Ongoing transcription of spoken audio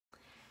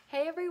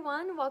Hey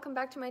everyone, welcome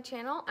back to my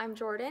channel. I'm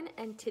Jordan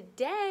and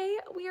today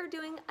we are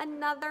doing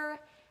another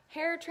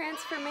hair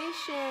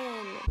transformation.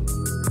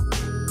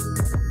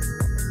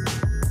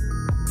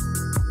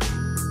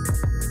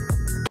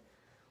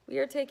 We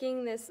are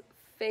taking this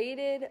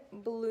faded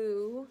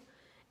blue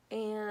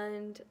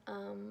and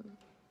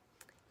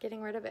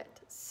getting rid of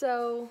it.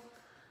 So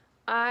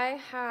I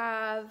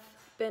have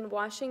been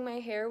washing my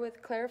hair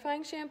with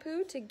clarifying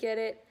shampoo to get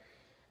it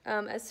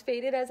as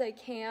faded as I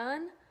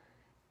can.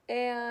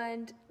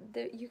 And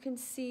you can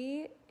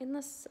see in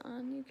the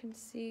sun, you can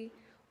see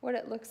what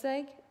it looks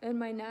like in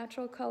my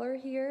natural color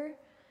here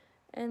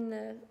and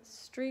the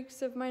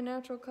streaks of my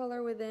natural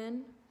color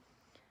within.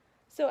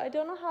 So I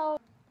don't know how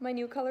my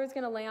new color is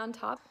gonna lay on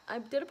top. I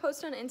did a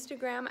post on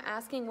Instagram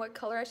asking what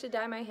color I should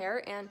dye my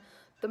hair, and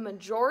the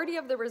majority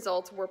of the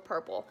results were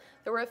purple.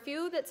 There were a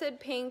few that said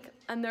pink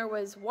and there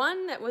was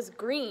one that was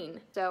green.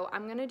 So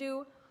I'm gonna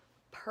do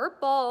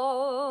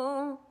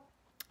purple.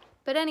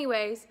 But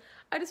anyways,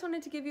 I just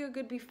wanted to give you a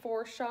good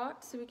before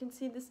shot so we can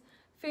see this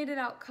faded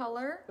out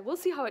color. We'll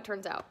see how it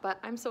turns out, but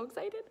I'm so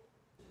excited.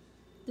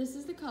 This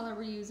is the color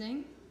we're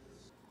using.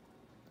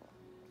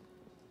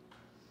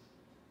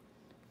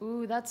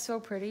 Ooh, that's so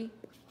pretty.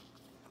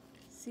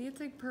 See, it's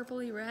like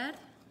purpley red.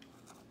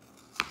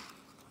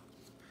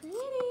 Pretty.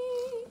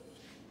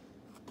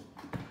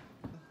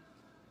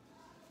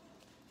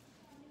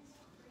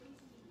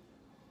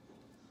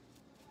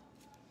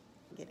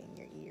 Getting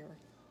your ear.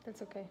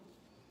 That's okay.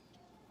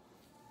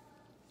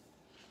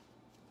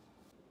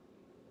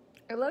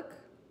 I look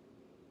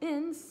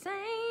insane.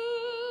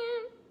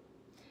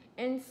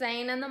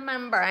 Insane in the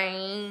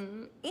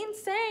membrane.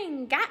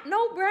 Insane, got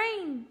no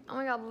brain. Oh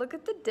my God, look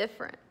at the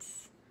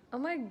difference. Oh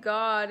my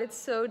God, it's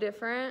so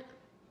different.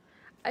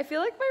 I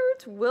feel like my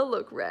roots will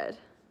look red.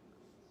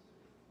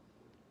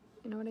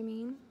 You know what I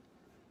mean?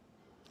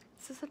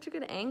 This is such a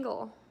good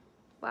angle.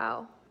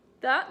 Wow.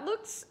 That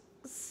looks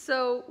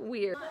so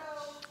weird.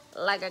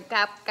 Like a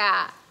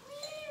Kafka.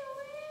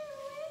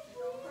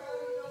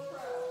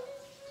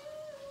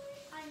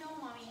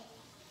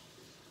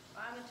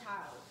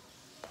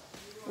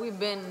 We've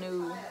been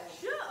new.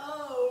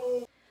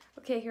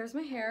 Okay, here's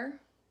my hair.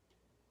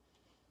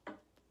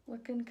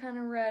 Looking kind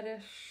of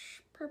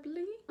reddish,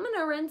 purpley. I'm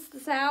gonna rinse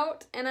this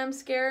out, and I'm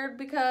scared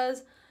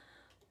because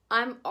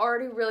I'm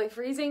already really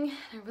freezing.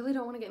 I really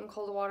don't want to get in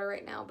cold water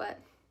right now, but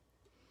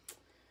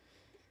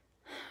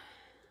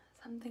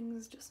some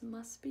things just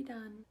must be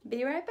done.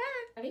 Be right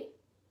back. Ready?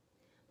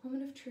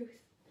 Moment of truth.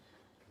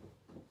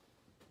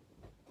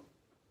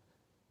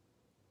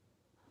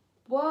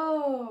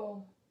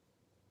 Whoa.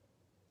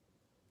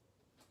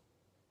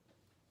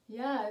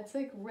 Yeah, it's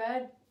like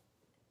red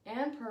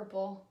and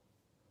purple.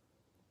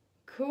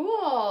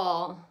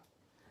 Cool.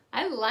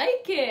 I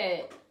like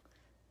it.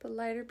 The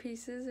lighter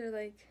pieces are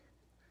like,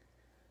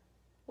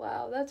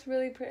 wow, that's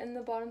really pretty. And the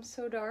bottom's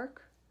so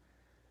dark.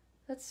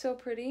 That's so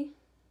pretty.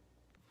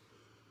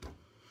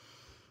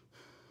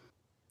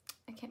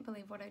 I can't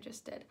believe what I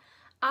just did.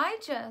 I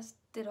just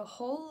did a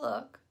whole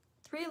look,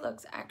 3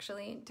 looks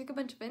actually, took a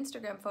bunch of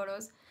Instagram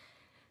photos,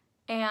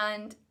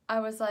 and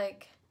I was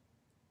like,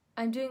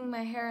 I'm doing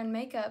my hair and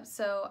makeup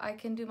so I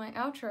can do my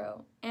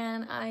outro.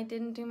 And I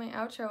didn't do my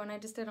outro and I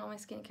just did all my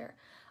skincare.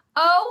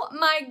 Oh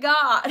my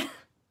God.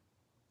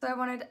 So I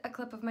wanted a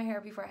clip of my hair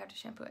before I have to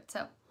shampoo it,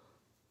 so.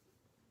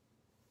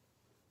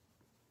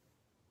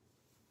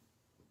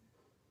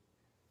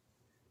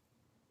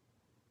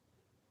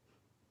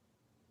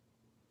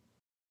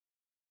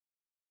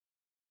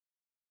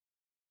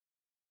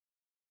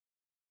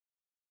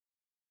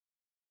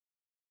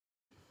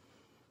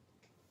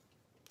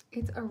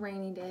 It's a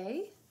rainy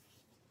day.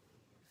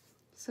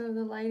 So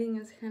the lighting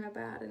is kind of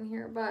bad in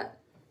here, but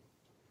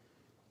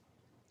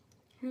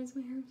here's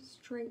my hair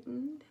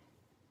straightened.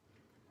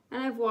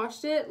 And I've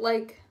washed it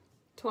like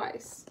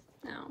twice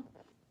now.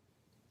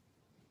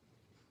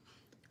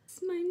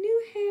 It's my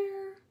new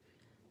hair,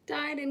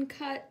 dyed and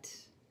cut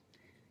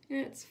in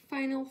its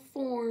final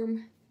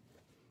form,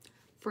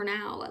 for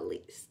now at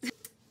least.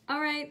 All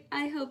right,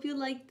 I hope you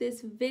liked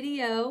this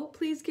video.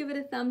 Please give it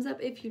a thumbs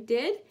up if you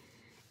did.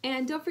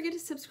 And don't forget to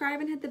subscribe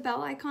and hit the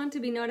bell icon to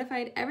be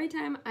notified every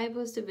time I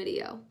post a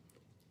video.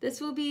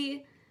 This will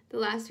be the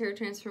last hair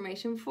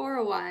transformation for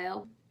a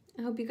while.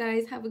 I hope you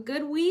guys have a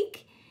good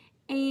week,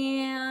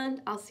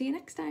 and I'll see you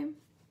next time.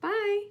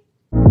 Bye.